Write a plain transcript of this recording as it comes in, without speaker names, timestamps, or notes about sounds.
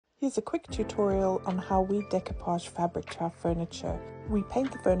Here's a quick tutorial on how we decoupage fabric to our furniture. We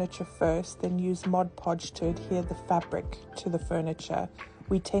paint the furniture first, then use Mod Podge to adhere the fabric to the furniture.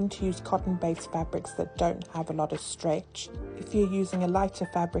 We tend to use cotton-based fabrics that don't have a lot of stretch. If you're using a lighter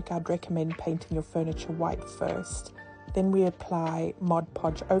fabric, I'd recommend painting your furniture white first. Then we apply Mod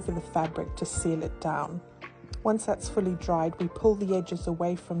Podge over the fabric to seal it down. Once that's fully dried, we pull the edges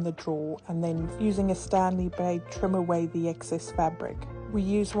away from the drawer and then, using a Stanley blade, trim away the excess fabric. We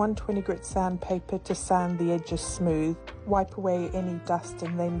use 120 grit sandpaper to sand the edges smooth, wipe away any dust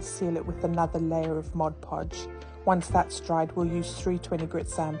and then seal it with another layer of Mod Podge. Once that's dried, we'll use 320 grit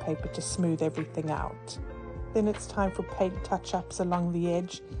sandpaper to smooth everything out. Then it's time for paint touch-ups along the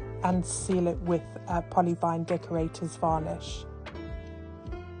edge and seal it with Polyvine Decorator's varnish.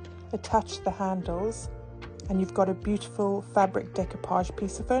 Attach the handles and you've got a beautiful fabric decoupage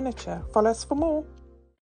piece of furniture. Follow us for more.